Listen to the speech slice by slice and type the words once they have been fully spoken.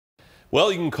Well,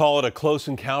 you can call it a close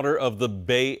encounter of the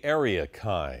Bay Area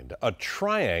kind. A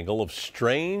triangle of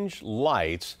strange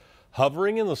lights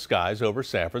hovering in the skies over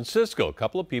San Francisco. A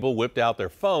couple of people whipped out their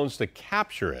phones to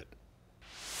capture it.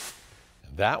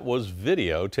 That was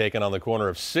video taken on the corner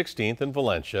of 16th and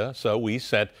Valencia. So we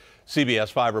sent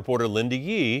CBS 5 reporter Linda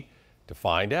Yee to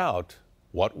find out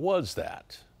what was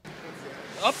that.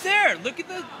 Up there, look at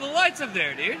the lights up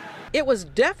there, dude. It was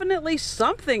definitely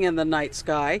something in the night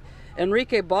sky.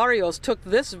 Enrique Barrios took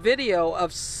this video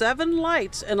of 7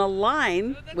 lights in a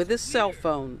line with his cell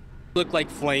phone. Looked like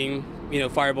flame,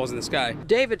 fireballs in the sky.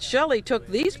 David Shelley took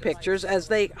these pictures as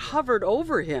they hovered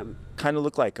over him. Kind of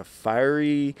looked like a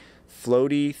fiery,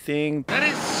 floaty thing. That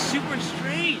is super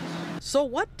strange. So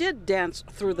what did dance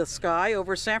through the sky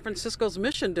over San Francisco's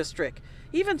Mission District?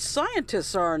 Even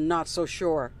scientists are not so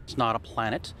sure. It's not a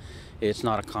planet. It's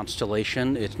not a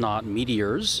constellation. It's not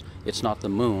meteors. It's not the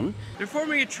moon. They're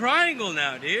forming a triangle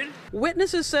now, dude.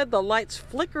 Witnesses said the lights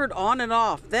flickered on and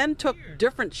off, then took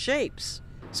different shapes.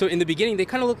 So in the beginning, they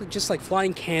kind of look just like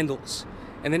flying candles.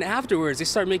 And then afterwards, they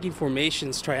start making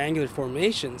formations, triangular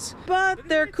formations. But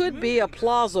there could be a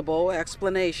plausible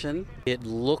explanation. It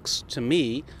looks to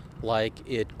me like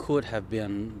it could have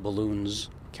been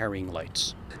balloons carrying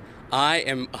lights. I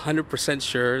am 100%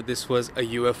 sure this was a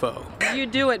UFO. You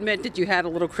do admit that you had a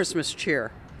little Christmas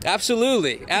cheer.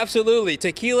 Absolutely, absolutely.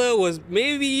 Tequila was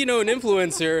maybe, an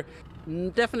influencer.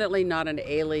 Definitely not an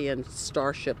alien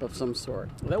starship of some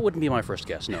sort. That wouldn't be my first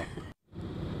guess, no.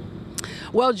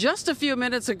 Well, just a few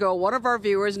minutes ago, one of our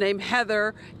viewers named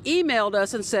Heather emailed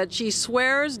us and said she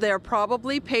swears they're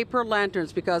probably paper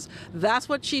lanterns because that's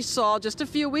what she saw just a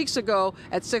few weeks ago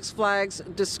at Six Flags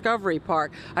Discovery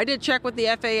Park. I did check with the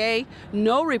FAA.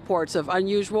 No reports of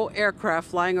unusual aircraft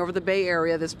flying over the Bay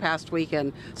Area this past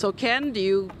weekend. So, Ken, do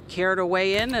you care to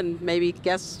weigh in and maybe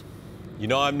guess? You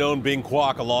know, I've known Bing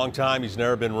Kwok a long time. He's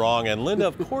never been wrong. And Linda,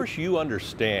 of course you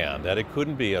understand that it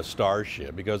couldn't be a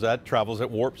starship because that travels at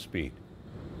warp speed.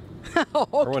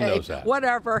 Okay, Everyone knows that.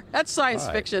 Whatever. That's science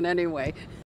fiction anyway.